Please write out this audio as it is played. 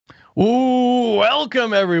Ooh,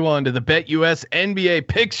 welcome everyone to the BetUS NBA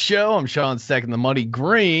Picks Show. I'm Sean Second, the Money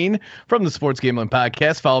Green from the Sports Gambling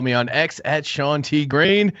Podcast. Follow me on X at Sean T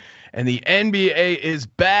Green. And the NBA is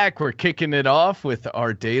back. We're kicking it off with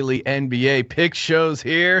our daily NBA Picks shows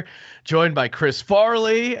here, joined by Chris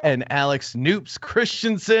Farley and Alex Noops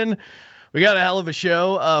Christensen. We got a hell of a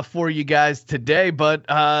show for you guys today, but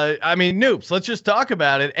Noops, let's just talk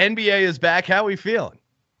about it. NBA is back. How are we feeling?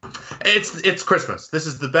 It's Christmas. This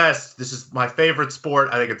is the best. This is my favorite sport.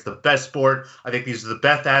 I think it's the best sport. I think these are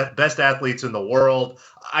the best athletes in the world.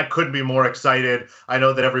 I couldn't be more excited. I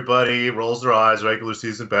know that everybody rolls their eyes, regular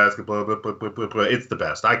season basketball, blah. It's the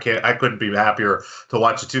best. I couldn't be happier to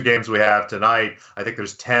watch the two games we have tonight. I think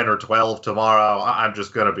there's 10 or 12 tomorrow. I'm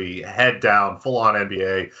just going to be head down, full on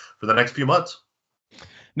NBA for the next few months.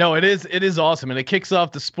 No, it is awesome. And it kicks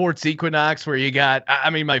off the sports equinox where you got,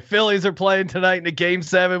 my Phillies are playing tonight in the game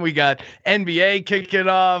 7. We got NBA kicking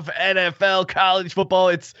off, NFL, college football.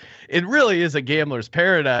 It really is a gambler's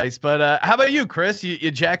paradise. But how about you, Chris? You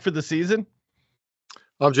jacked for the season?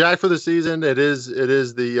 I'm jacked for the season. It is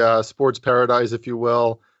the sports paradise, if you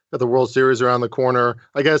will. Got the World Series around the corner.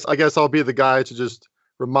 I guess I'll be the guy to just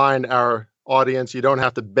remind our audience you don't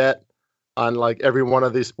have to bet on like every one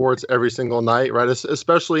of these sports every single night, right?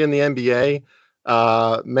 Especially in the NBA.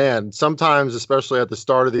 Sometimes, especially at the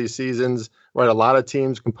start of these seasons, right? A lot of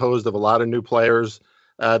teams composed of a lot of new players.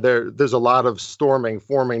 There's a lot of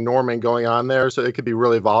norming going on there. So it could be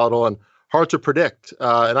really volatile and hard to predict.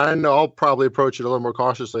 And I know I'll probably approach it a little more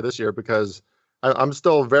cautiously this year because I'm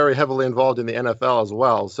still very heavily involved in the NFL as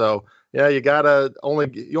well. So yeah, you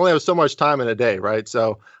only have so much time in a day, right?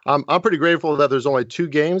 So I'm pretty grateful that there's only 2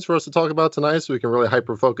 games for us to talk about tonight, so we can really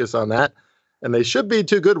hyper focus on that. And they should be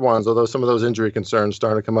 2 good ones, although some of those injury concerns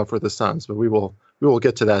starting to come up for the Suns. But we will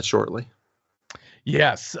get to that shortly.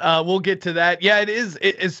 Yes, we'll get to that. Yeah, it is,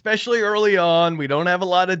 especially early on. We don't have a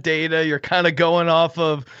lot of data. You're kind of going off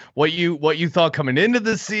of what you thought coming into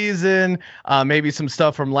the season, maybe some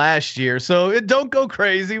stuff from last year. So don't go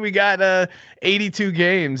crazy. We got 82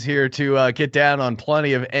 games here to get down on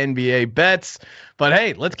plenty of NBA bets. But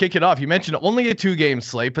hey, let's kick it off. You mentioned only a 2-game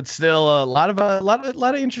slate, but still a lot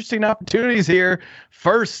of interesting opportunities here.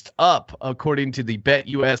 First up, according to the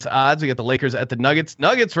BetUS odds, we got the Lakers at the Nuggets.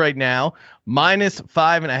 Nuggets right now minus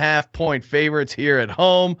 5.5 point favorites here at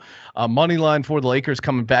home. Money line for the Lakers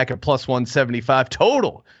coming back at plus 175.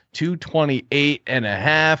 Total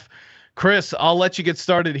 228.5. Chris, I'll let you get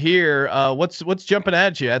started here. What's jumping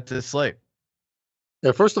at you at this slate?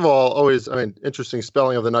 Yeah, first of all, interesting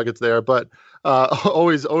spelling of the Nuggets there, but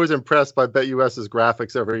always impressed by BetUS's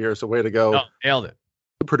graphics every year. So way to go. Oh, nailed it.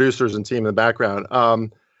 The producers and team in the background.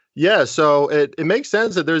 So it makes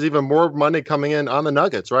sense that there's even more money coming in on the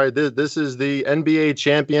Nuggets, right? This is the NBA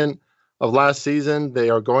champion of last season. They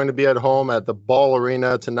are going to be at home at the Ball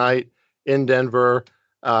Arena tonight in Denver.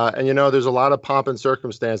 There's a lot of pomp and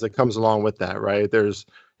circumstance that comes along with that, right? There's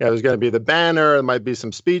going to be the banner. There might be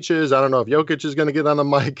some speeches. I don't know if Jokic is going to get on the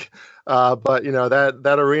mic, but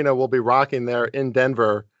that arena will be rocking there in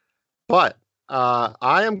Denver. But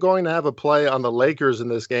I am going to have a play on the Lakers in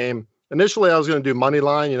this game. Initially, I was going to do money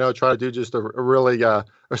line, try to do just a really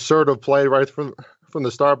assertive play right from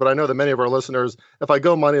the start. But I know that many of our listeners, if I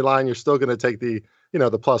go money line, you're still going to take the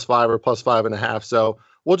 +5 or +5.5. So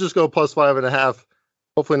we'll just go +5.5.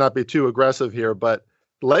 Hopefully not be too aggressive here, but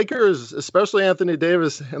Lakers, especially Anthony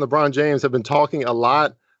Davis and LeBron James, have been talking a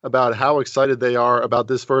lot about how excited they are about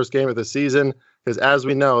this first game of the season, because as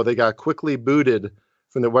we know, they got quickly booted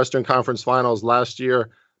from the Western Conference Finals last year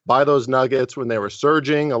by those Nuggets when they were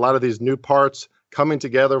surging. A lot of these new parts coming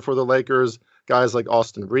together for the Lakers, guys like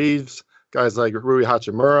Austin Reeves, guys like Rui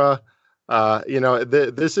Hachimura.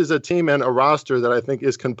 This is a team and a roster that I think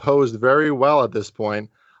is composed very well at this point.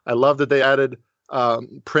 I love that they added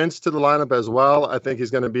Prince to the lineup as well. I think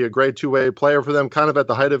he's going to be a great 2-way player for them, kind of at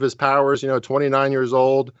the height of his powers. 29 years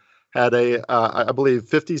old, had I believe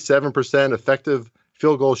 57% effective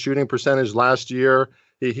field goal shooting percentage last year.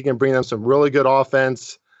 He can bring them some really good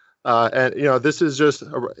offense. This is just,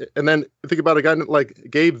 and then think about a guy like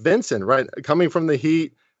Gabe Vincent, right? Coming from the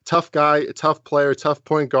Heat, tough guy, tough player, tough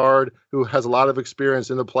point guard who has a lot of experience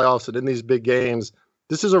in the playoffs and in these big games.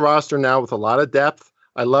 This is a roster now with a lot of depth.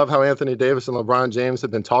 I love how Anthony Davis and LeBron James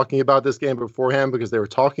have been talking about this game beforehand, because they were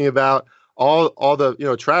talking about all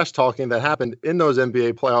the trash talking that happened in those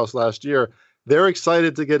NBA playoffs last year. They're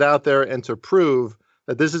excited to get out there and to prove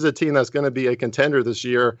that this is a team that's going to be a contender this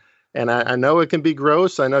year. And I know it can be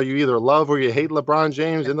gross. I know you either love or you hate LeBron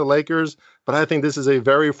James and the Lakers, but I think this is a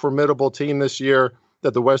very formidable team this year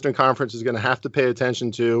that the Western Conference is going to have to pay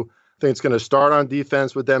attention to. I think it's going to start on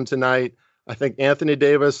defense with them tonight. I think Anthony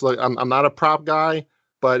Davis, look, I'm not a prop guy,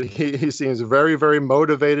 but he seems very, very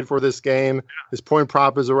motivated for this game. His point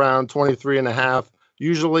prop is around 23.5.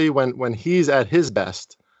 Usually when he's at his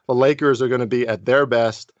best, the Lakers are going to be at their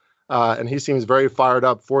best. And he seems very fired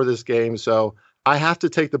up for this game. So I have to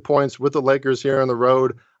take the points with the Lakers here on the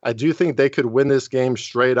road. I do think they could win this game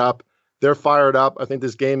straight up. They're fired up. I think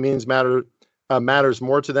this game matters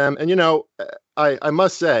more to them. And, you know, I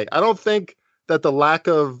must say, I don't think that the lack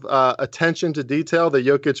of attention to detail that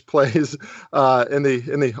Jokic plays in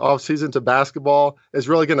the offseason to basketball is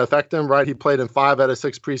really going to affect him, right? He played in 5 out of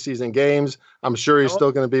 6 preseason games. I'm sure he's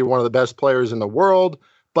still going to be one of the best players in the world.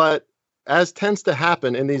 But as tends to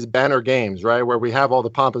happen in these banner games, right, where we have all the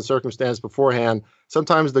pomp and circumstance beforehand,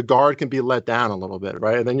 sometimes the guard can be let down a little bit,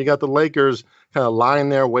 right? And then you got the Lakers kind of lying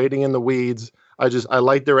there waiting in the weeds. I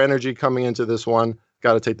like their energy coming into this one.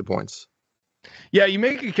 Got to take the points. Yeah, you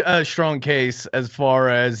make a strong case as far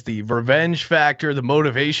as the revenge factor, the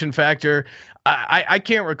motivation factor. I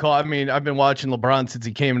can't recall. I mean, I've been watching LeBron since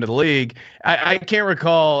he came into the league. I can't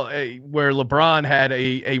recall where LeBron had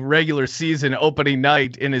a regular season opening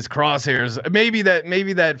night in his crosshairs. Maybe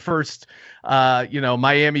that first,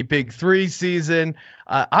 Miami Big Three season.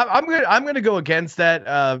 I'm gonna go against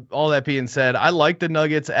that. All that being said, I like the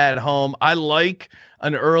Nuggets at home. I like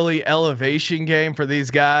an early elevation game for these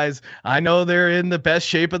guys. I know they're in the best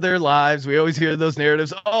shape of their lives. We always hear those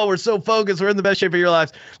narratives. Oh, we're so focused. We're in the best shape of your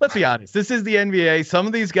lives. Let's be honest. This is the NBA. Some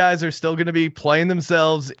of these guys are still going to be playing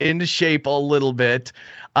themselves into shape a little bit.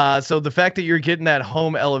 So the fact that you're getting that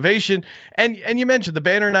home elevation, and you mentioned the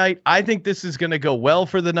banner night, I think this is going to go well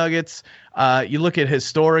for the Nuggets. You look at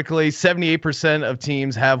historically, 78% of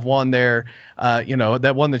teams have won their,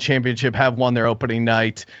 that won the championship have won their opening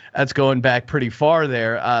night. That's going back pretty far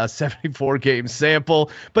there, 74 game sample.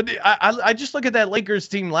 But I just look at that Lakers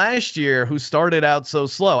team last year who started out so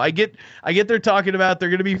slow. I get they're talking about they're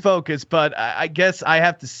going to be focused, but I guess I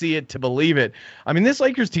have to see it to believe it. I mean, this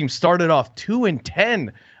Lakers team started off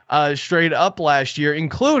 2-10. Straight up last year,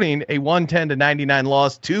 including a 110-99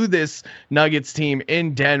 loss to this Nuggets team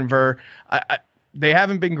in Denver. They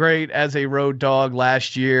haven't been great as a road dog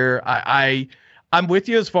last year. I'm with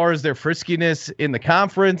you as far as their friskiness in the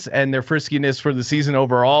conference and their friskiness for the season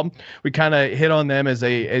overall. We kind of hit on them as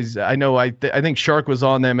I think Shark was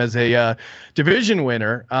on them as a division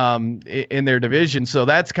winner in their division. So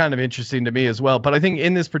that's kind of interesting to me as well. But I think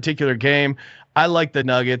in this particular game, I like the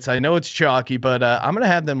Nuggets. I know it's chalky, but I'm going to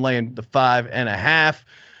have them laying the 5.5.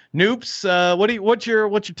 Noops, what's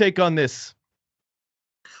your take on this?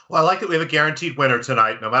 Well, I like that we have a guaranteed winner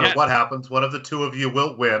tonight. No matter what happens, one of the two of you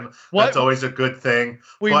will win. That's always a good thing.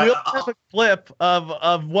 We will have a clip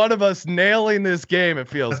of one of us nailing this game, it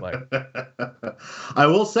feels like. I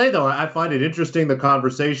will say, though, I find it interesting, the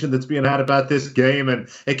conversation that's being had about this game, and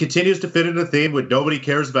it continues to fit into the theme with nobody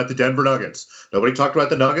cares about the Denver Nuggets. Nobody talked about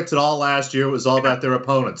the Nuggets at all last year. It was all about their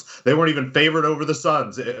opponents. They weren't even favored over the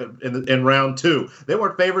Suns in round 2. They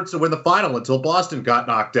weren't favorites to win the final until Boston got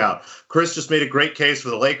knocked out. Chris just made a great case for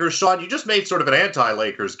the Lakers. Sean, you just made sort of an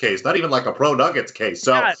anti-Lakers case, not even like a pro-Nuggets case.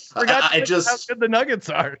 So I just how good the Nuggets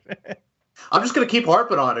are. I'm just going to keep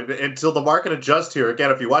harping on it until the market adjusts here. Again,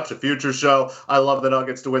 if you watch the Future Show, I love the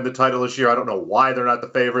Nuggets to win the title this year. I don't know why they're not the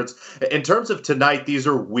favorites. In terms of tonight, these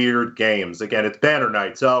are weird games. Again, it's banner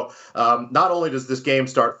night. So not only does this game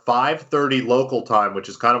start 5:30 local time, which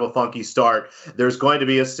is kind of a funky start, there's going to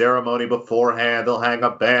be a ceremony beforehand. They'll hang a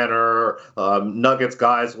banner. Nuggets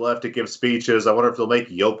guys will have to give speeches. I wonder if they'll make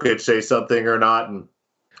Jokic say something or not. And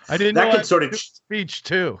I didn't know that sort of speech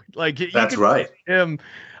too. Like that's right. Him.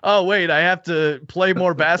 Oh, wait, I have to play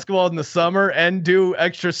more basketball in the summer and do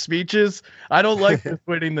extra speeches. I don't like this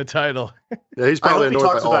winning the title. Yeah, he's probably I hope he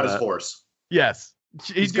talks about his horse. Yes.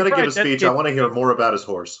 He's going to give a speech. I want to hear more about his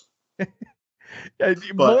horse.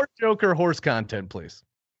 More Joker horse content, please.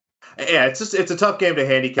 Yeah, it's a tough game to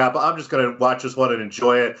handicap. I'm just going to watch this one and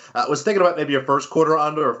enjoy it. I was thinking about maybe a first quarter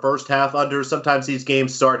under or first half under. Sometimes these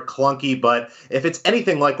games start clunky, but if it's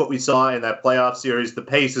anything like what we saw in that playoff series, the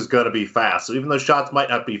pace is going to be fast. So even though shots might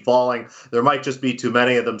not be falling, there might just be too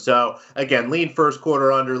many of them. So again, lean first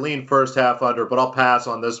quarter under, lean first half under, but I'll pass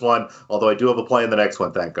on this one, although I do have a play in the next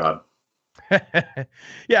one, thank God.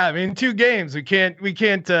 Yeah, I mean, 2 games. We can't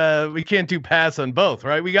do pass on both,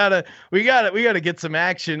 right? We gotta get some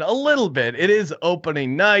action a little bit. It is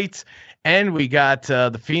opening night, and we got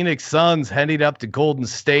the Phoenix Suns heading up to Golden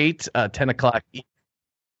State, 10 o'clock.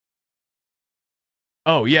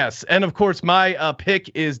 Oh yes, and of course my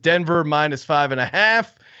pick is Denver minus 5.5,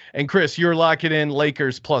 and Chris, you're locking in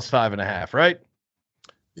Lakers plus 5.5, right?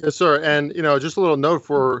 Yes, sir. And just a little note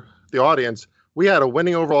for the audience. We had a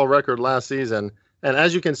winning overall record last season, And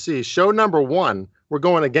as you can see, show number 1, we're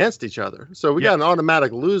going against each other. So we got an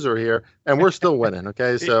automatic loser here, and we're still winning.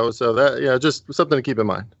 Okay, so that just something to keep in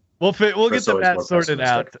mind. We'll get that sorted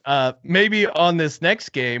out. Maybe on this next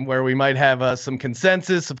game where we might have some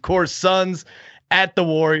consensus. Of course, Suns at the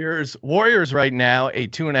Warriors. Warriors right now a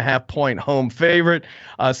 2.5-point home favorite.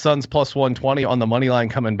 Suns plus 120 on the money line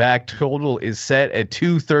coming back. Total is set at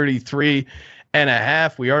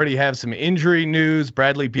 233.5. We already have some injury news.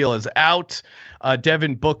 Bradley Beal is out.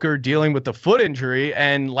 Devin Booker dealing with the foot injury.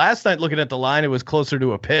 And last night, looking at the line, it was closer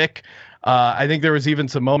to a pick. I think there was even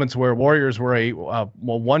some moments where Warriors were a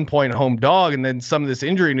 1-point home dog, and then some of this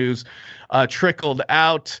injury news trickled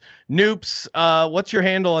out. Noops, what's your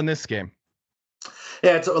handle on this game?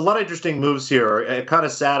 Yeah, it's a lot of interesting moves here. It kind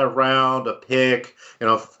of sat around a pick.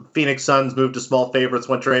 Phoenix Suns moved to small favorites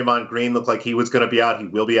when Draymond Green looked like he was going to be out. He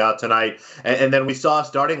will be out tonight. And then we saw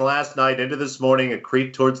starting last night into this morning a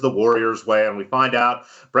creep towards the Warriors' way, and we find out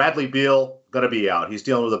Bradley Beal going to be out. He's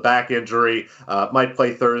dealing with a back injury, might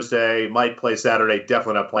play Thursday, might play Saturday,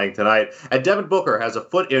 definitely not playing tonight. And Devin Booker has a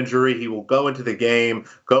foot injury. He will go into the game,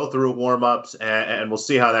 go through warm-ups, and we'll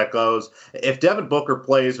see how that goes. If Devin Booker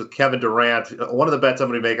plays with Kevin Durant, one of the bets I'm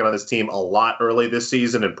going to be making on this team a lot early this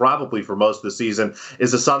season, and probably for most of the season,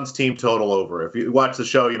 is the Suns team total over. If you watch the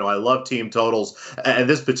show, I love team totals, and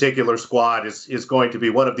this particular squad is going to be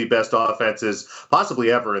one of the best offenses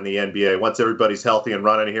possibly ever in the NBA once everybody's healthy and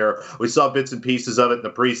running here. We saw bits and pieces of it in the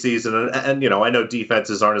preseason, and I know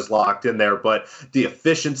defenses aren't as locked in there, but the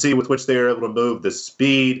efficiency with which they were able to move, the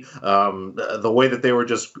speed, the way that they were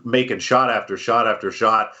just making shot after shot after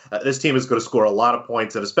shot, this team is going to score a lot of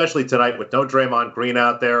points, and especially tonight with no Draymond Green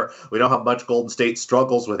out there, we know how much Golden State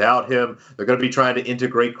struggles without him. They're going to be trying to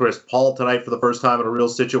integrate Chris Paul tonight for the first time in a real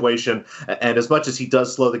situation, and as much as he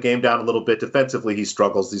does slow the game down a little bit defensively, he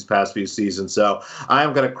struggles these past few seasons. So I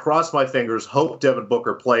am going to cross my fingers, hope Devin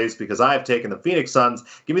Booker plays, because I have taken the Phoenix Suns.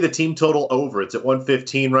 Give me the team total over. It's at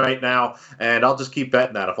 115 right now, and I'll just keep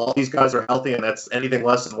betting that. If all these guys are healthy and that's anything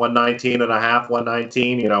less than 119.5,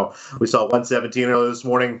 119, we saw 117 earlier this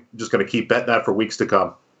morning. I'm just going to keep betting that for weeks to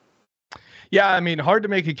come. Yeah, hard to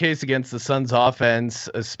make a case against the Suns offense,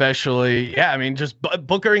 especially. Yeah, just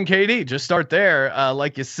Booker and KD, just start there.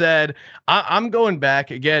 Like you said, I'm going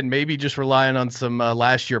back again, maybe just relying on some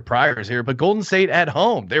last year priors here, but Golden State at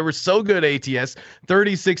home, they were so good. ATS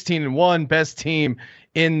 30-16-1, best team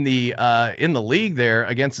in the league there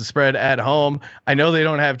against the spread at home. I know they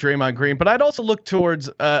don't have Draymond Green, but I'd also look towards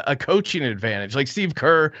a coaching advantage. Like Steve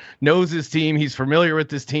Kerr knows his team. He's familiar with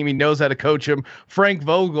this team. He knows how to coach him. Frank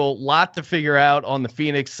Vogel, lot to figure out on the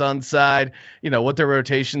Phoenix Suns side, what their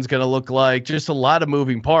rotation's going to look like. Just a lot of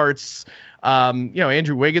moving parts.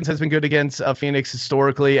 Andrew Wiggins has been good against Phoenix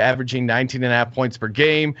historically, averaging 19.5 points per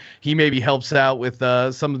game. He maybe helps out with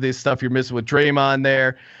some of this stuff you're missing with Draymond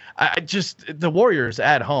there. The Warriors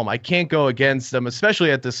at home, I can't go against them,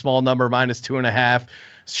 especially at this small number, -2.5.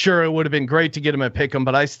 Sure, it would have been great to get them at pick'em,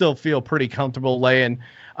 but I still feel pretty comfortable laying.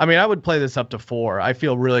 I would play this up to 4. I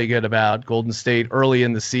feel really good about Golden State early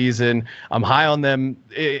in the season. I'm high on them,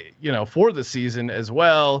 for the season as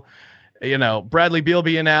well. Bradley Beal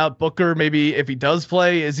being out, Booker, maybe if he does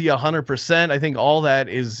play, is he 100%? I think all that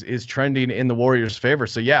is trending in the Warriors' favor.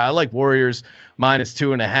 So yeah, I like Warriors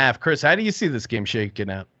 -2.5. Chris, how do you see this game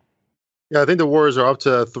shaking out? Yeah, I think the Warriors are up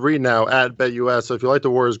to 3 now at BetUS. So if you like the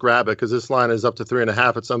Warriors, grab it, because this line is up to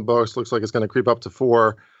 3.5 at some books. Looks like it's going to creep up to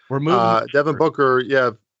 4. We're moving. Devin Booker,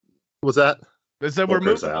 yeah. What's that? They said we're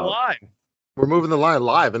moving the line. We're moving the line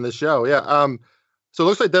live in the show. Yeah. So it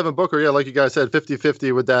looks like Devin Booker, like you guys said,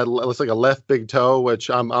 50-50 with that. Looks like a left big toe, which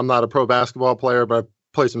I'm not a pro basketball player, but I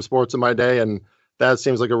played some sports in my day, and that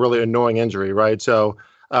seems like a really annoying injury, right? So,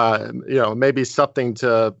 maybe something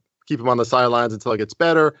to keep him on the sidelines until it gets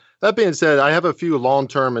better. That being said, I have a few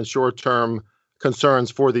long-term and short-term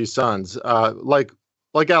concerns for these Suns. Like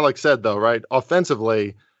Alex said, though, right?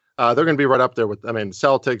 Offensively, they're going to be right up there with,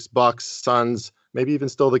 Celtics, Bucks, Suns, maybe even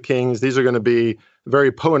still the Kings. These are going to be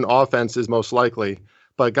very potent offenses, most likely.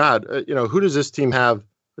 But God, who does this team have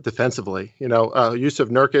defensively? Yusuf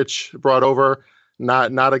Nurkic brought over,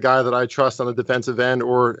 not a guy that I trust on the defensive end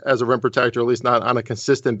or as a rim protector, at least not on a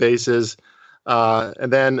consistent basis.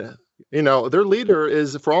 And then, their leader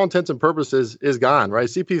is, for all intents and purposes, is gone, right?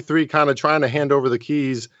 CP3 kind of trying to hand over the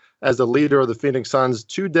keys as the leader of the Phoenix Suns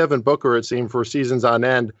to Devin Booker, it seemed, for seasons on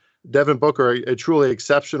end. Devin Booker, a truly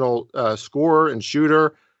exceptional scorer and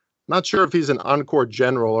shooter. Not sure if he's an on-court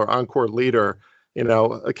general or on-court leader.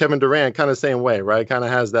 Kevin Durant, kind of same way, right? Kind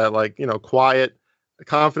of has that, quiet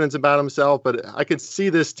confidence about himself. But I could see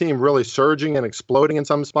this team really surging and exploding in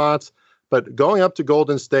some spots. But going up to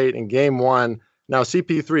Golden State in game 1, Now,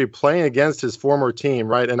 CP3 playing against his former team,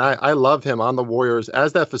 right? And I love him on the Warriors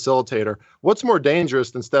as that facilitator. What's more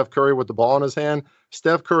dangerous than Steph Curry with the ball in his hand?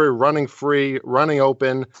 Steph Curry running free, running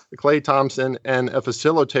open, Klay Thompson, and a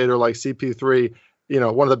facilitator like CP3,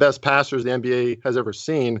 one of the best passers the NBA has ever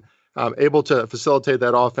seen, able to facilitate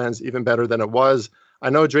that offense even better than it was. I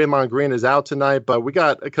know Draymond Green is out tonight, but we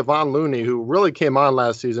got Kevon Looney, who really came on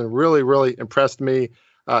last season, really, really impressed me.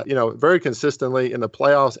 Very consistently in the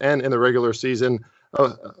playoffs and in the regular season.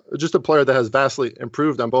 Just a player that has vastly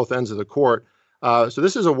improved on both ends of the court. So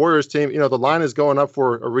this is a Warriors team. The line is going up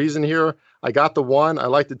for a reason here. I got the 1. I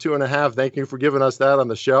like the 2.5. Thank you for giving us that on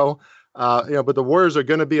the show. But the Warriors are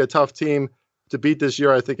going to be a tough team to beat this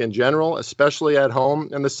year, I think, in general, especially at home.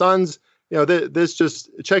 And the Suns, this just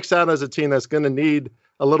checks out as a team that's going to need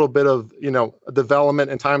a little bit of,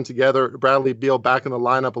 development and time together. Bradley Beal back in the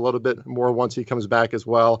lineup a little bit more once he comes back as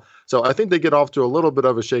well. So I think they get off to a little bit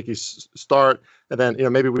of a shaky start. And then,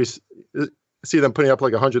 maybe we see them putting up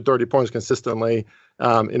like 130 points consistently,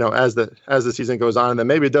 as the season goes on. And then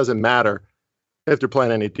maybe it doesn't matter if they're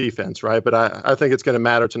playing any defense, right? But I think it's going to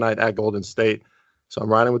matter tonight at Golden State. So I'm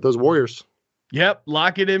riding with those Warriors. Yep,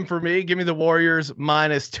 lock it in for me. Give me the Warriors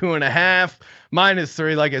 -2.5,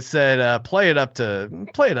 -3. Like I said, play it up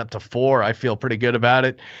to 4. I feel pretty good about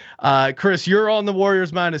it. Chris, you're on the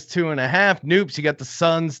Warriors -2.5. Noops, you got the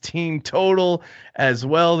Suns team total as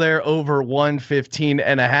well there, over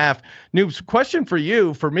 115.5. Noops, question for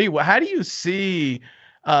you, for me, how do you see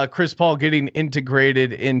Chris Paul getting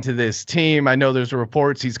integrated into this team? I know there's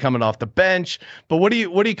reports he's coming off the bench, but what do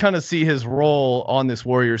you kind of see his role on this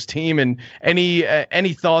Warriors team, and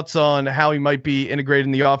any thoughts on how he might be integrated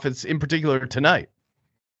in the offense, in particular tonight?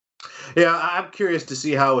 Yeah, I'm curious to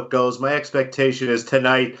see how it goes. My expectation is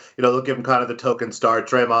tonight, they'll give him kind of the token start.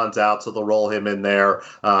 Draymond's out, so they'll roll him in there.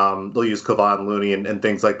 They'll use Kevon Looney and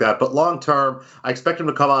things like that. But long term, I expect him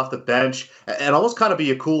to come off the bench and almost kind of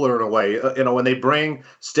be a cooler in a way. When they bring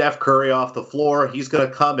Steph Curry off the floor, he's going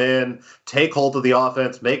to come in, take hold of the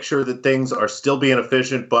offense, make sure that things are still being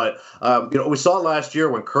efficient. But, we saw last year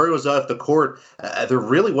when Curry was off the court, there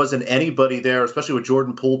really wasn't anybody there, especially with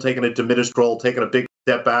Jordan Poole taking a diminished role, taking a big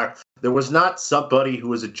step back. There was not somebody who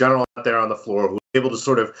was a general out there on the floor who was able to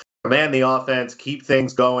sort of command the offense, keep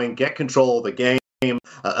things going, get control of the game.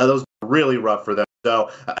 Those were really rough for them.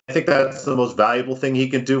 So I think that's the most valuable thing he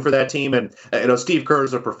can do for that team. And, Steve Kerr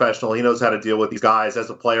is a professional. He knows how to deal with these guys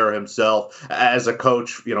as a player himself, as a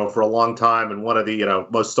coach, for a long time, and one of the,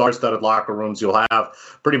 most star-studded locker rooms you'll have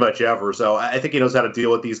pretty much ever. So I think he knows how to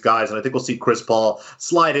deal with these guys. And I think we'll see Chris Paul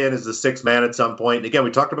slide in as the 6th man at some point. And again,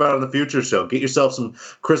 we talked about it on the Future Show. Get yourself some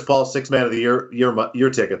Chris Paul 6th man of the year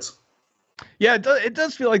tickets. Yeah, it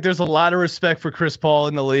does feel like there's a lot of respect for Chris Paul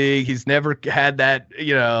in the league. He's never had that,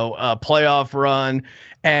 playoff run.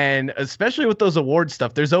 And especially with those award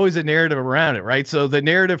stuff, there's always a narrative around it, right? So the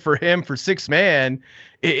narrative for him for 6th man,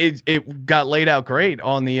 it got laid out great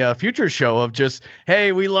on the Future Show of just,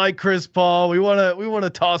 hey, we like Chris Paul. We want to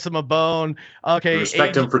toss him a bone. Okay. We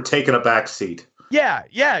respect him for taking a back seat. Yeah,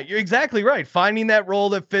 you're exactly right. Finding that role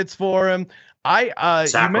that fits for him.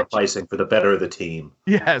 Sacrificing for the better of the team.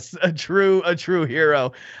 Yes, a true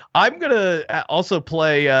hero. I'm gonna also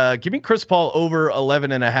play. Give me Chris Paul over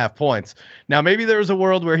 11.5 points. Now, maybe there's a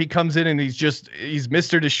world where he comes in and he's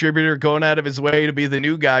Mr. Distributor, going out of his way to be the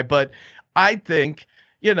new guy. But I think,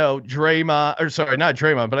 Draymond, or sorry, not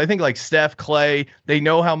Draymond, but I think like Steph, Klay, they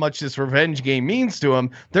know how much this revenge game means to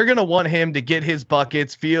him. They're going to want him to get his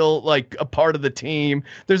buckets, feel like a part of the team.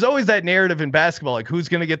 There's always that narrative in basketball, like who's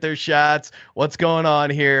going to get their shots, what's going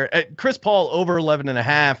on here. Chris Paul over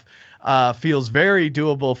 11.5 feels very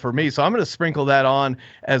doable for me. So I'm going to sprinkle that on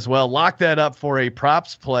as well. Lock that up for a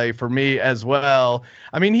props play for me as well.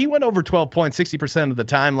 I mean, he went over 12 points 60% of the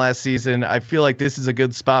time last season. I feel like this is a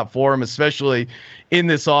good spot for him, especially in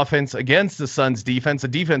this offense against the Suns defense, a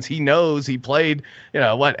defense he knows. He played,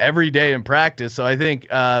 every day in practice. So I think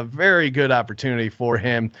very good opportunity for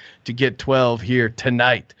him to get 12 here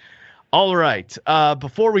tonight. All right.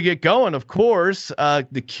 Before we get going, of course,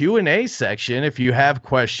 the Q&A section. If you have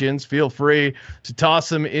questions, feel free to toss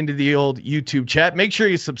them into the old YouTube chat. Make sure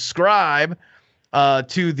you subscribe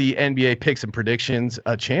to the NBA Picks and Predictions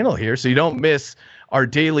channel here so you don't miss our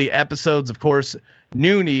daily episodes. Of course,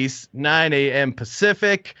 noon East, 9 a.m.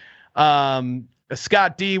 Pacific.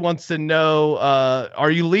 Scott D wants to know,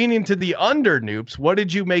 are you leaning to the under, Noops? What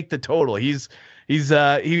did you make the total? He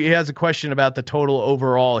has a question about the total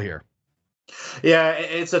overall here. Yeah,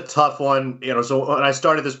 it's a tough one. So when I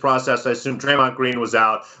started this process, I assumed Draymond Green was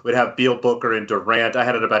out. We'd have Beal, Booker, and Durant. I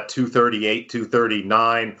had it about 238,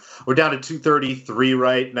 239. We're down to 233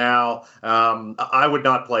 right now. I would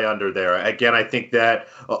not play under there. Again, I think that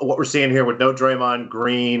what we're seeing here with no Draymond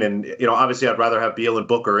Green, and obviously I'd rather have Beal and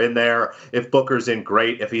Booker in there. If Booker's in,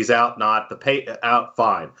 great. If he's out, not the pace out,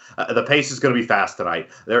 fine. The pace is going to be fast tonight.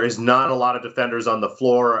 There is not a lot of defenders on the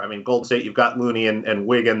floor. I mean, Golden State, you've got Looney and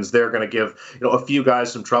Wiggins. They're going to give a few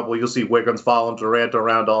guys some trouble. You'll see Wiggins following Durant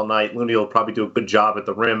around all night. Looney will probably do a good job at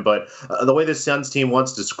the rim, but the way this Suns team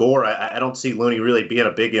wants to score, I don't see Looney really being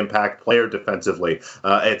a big impact player defensively.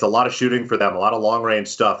 It's a lot of shooting for them, a lot of long range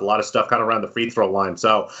stuff, a lot of stuff kind of around the free throw line.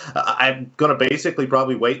 So I'm going to basically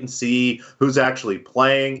probably wait and see who's actually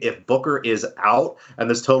playing. If Booker is out and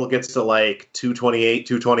this total gets to like 228,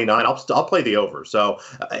 229, I'll play the over. So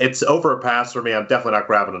it's over a pass for me. I'm definitely not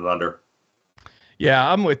grabbing it under.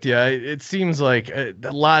 Yeah, I'm with you. It seems like a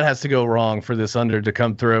lot has to go wrong for this under to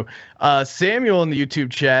come through. Samuel in the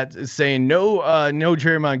YouTube chat is saying no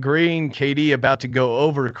Draymond Green, KD about to go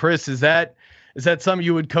over. Chris, is that something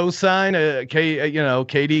you would co-sign?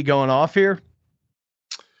 KD going off here?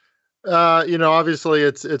 Obviously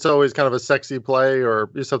it's always kind of a sexy play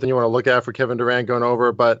or something you want to look at for Kevin Durant going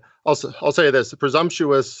over. But I'll say this: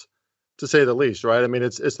 presumptuous to say the least, right? I mean,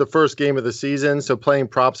 it's the first game of the season, so playing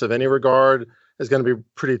props of any regard is going to be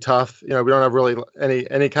pretty tough. We don't have really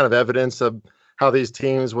any kind of evidence of how these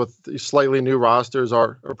teams with slightly new rosters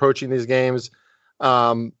are approaching these games.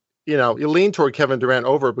 You lean toward Kevin Durant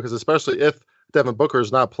over because especially if Devin Booker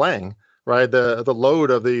is not playing, right? The load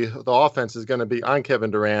of the offense is going to be on Kevin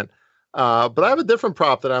Durant. But I have a different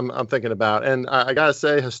prop that I'm thinking about, and I gotta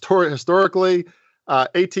say, historically,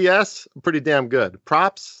 ATS pretty damn good.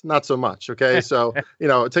 Props not so much. Okay, so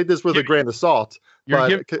take this with a grain of salt. You're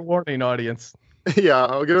giving a warning, audience. Yeah,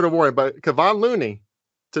 I'll give it a warning. But Kevon Looney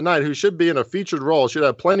tonight, who should be in a featured role, should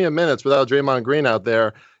have plenty of minutes without Draymond Green out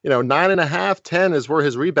there. 9.5, 10 is where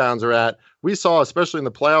his rebounds are at. We saw, especially in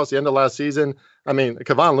the playoffs, the end of last season. I mean,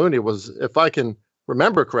 Kevon Looney was, if I can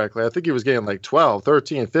remember correctly, I think he was getting like 12,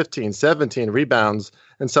 13, 15, 17 rebounds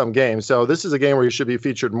in some games. So this is a game where he should be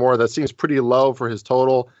featured more. That seems pretty low for his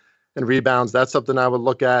total and rebounds. That's something I would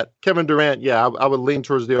look at. Kevin Durant, yeah, I would lean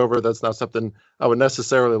towards the over. That's not something I would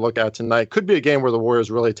necessarily look at tonight. Could be a game where the Warriors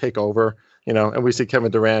really take over, and we see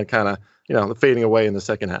Kevin Durant kind of, fading away in the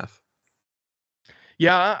second half.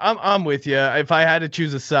 Yeah, I'm with you. If I had to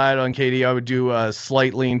choose a side on KD, I would do a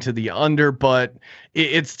slight lean to the under, but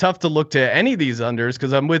it's tough to look to any of these unders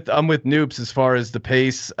because I'm with Noops as far as the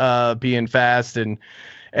pace being fast and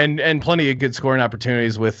plenty of good scoring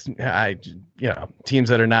opportunities with teams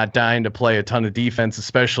that are not dying to play a ton of defense,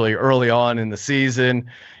 especially early on in the season.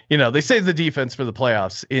 They save the defense for the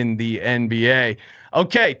playoffs in the NBA.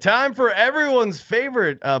 Okay, time for everyone's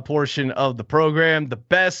favorite portion of the program, the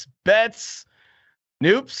best bets.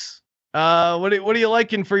 Noops, what are you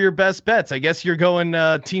liking for your best bets? I guess you're going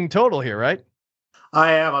team total here, right?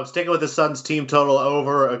 I am. I'm sticking with the Suns team total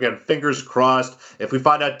over. Again, fingers crossed. If we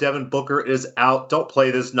find out Devin Booker is out, don't play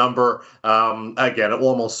this number. Again, it will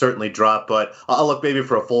almost certainly drop, but I'll look maybe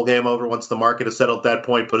for a full game over once the market has settled at that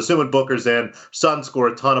point. But assuming Booker's in, Suns score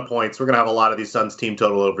a ton of points. We're going to have a lot of these Suns team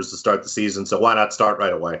total overs to start the season, so why not start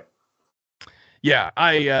right away? Yeah,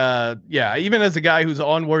 even as a guy who's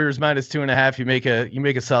on Warriors -2.5, you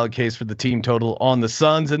make a solid case for the team total on the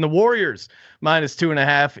Suns, and the Warriors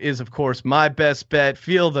 -2.5 is of course my best bet.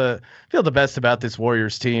 Feel the best about this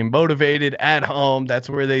Warriors team. Motivated at home, that's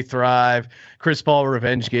where they thrive. Chris Paul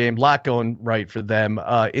revenge game, lot going right for them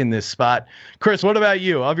in this spot. Chris, what about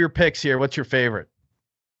you? Of your picks here, what's your favorite?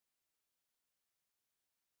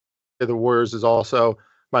 The Warriors is also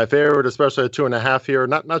my favorite, especially at 2.5 here.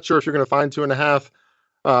 Not sure if you're going to find 2.5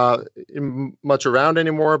 much around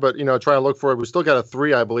anymore, but try to look for it. We still got a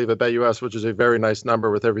 3, I believe, at BetUS, which is a very nice number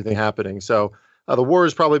with everything happening. So the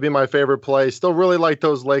Warriors probably be my favorite play. Still really like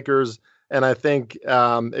those Lakers, and I think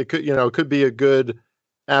it could be a good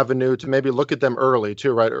avenue to maybe look at them early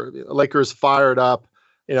too, right? Lakers fired up,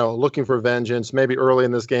 looking for vengeance. Maybe early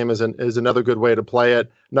in this game is another good way to play it.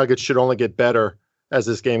 Nuggets should only get better as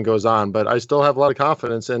this game goes on, but I still have a lot of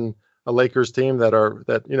confidence in a Lakers team that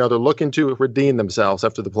they're looking to redeem themselves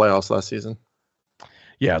after the playoffs last season.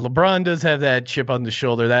 Yeah, LeBron does have that chip on the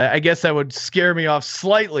shoulder. That I guess that would scare me off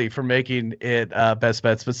slightly from making it best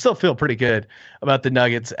bets, but still feel pretty good about the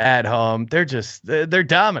Nuggets at home. They're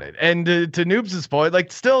dominant, and to Noobs'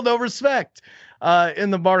 point, still no respect in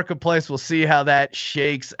the marketplace. We'll see how that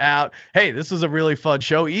shakes out. Hey, this was a really fun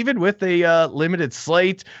show, even with a limited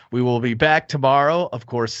slate. We will be back tomorrow, of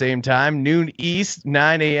course, same time, noon East,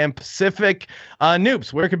 9 a.m. Pacific.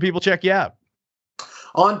 Noobs, where can people check you out?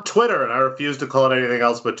 on Twitter, and I refuse to call it anything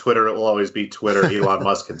else but Twitter. It will always be Twitter. Elon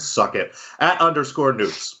Musk can suck it.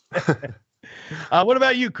 @_Newts. What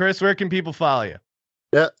about you, Chris? Where can people follow you?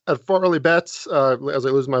 Yeah, at Farley Bets, as I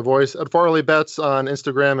lose my voice, at Farley Bets on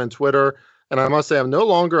Instagram and Twitter. And I must say, I'm no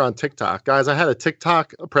longer on TikTok. Guys, I had a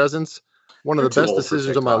TikTok presence. One of the best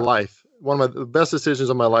decisions of my life. One of the best decisions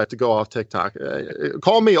of my life to go off TikTok.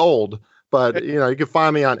 Call me old, but you can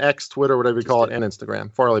find me on X, Twitter, whatever you call it, and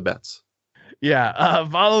Instagram. Farley Bets. Yeah,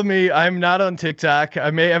 follow me. I'm not on TikTok.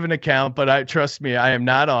 I may have an account, but trust me, I am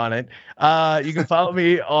not on it. You can follow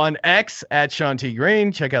me on X at Sean T.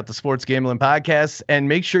 Green. Check out the Sports Gambling Podcast, and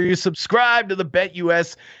make sure you subscribe to the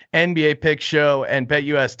BetUS NBA Pick Show and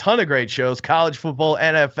BetUS. Ton of great shows, college football,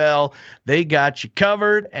 NFL. They got you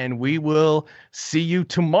covered, and we will see you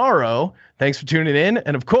tomorrow. Thanks for tuning in,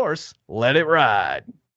 and of course, let it ride.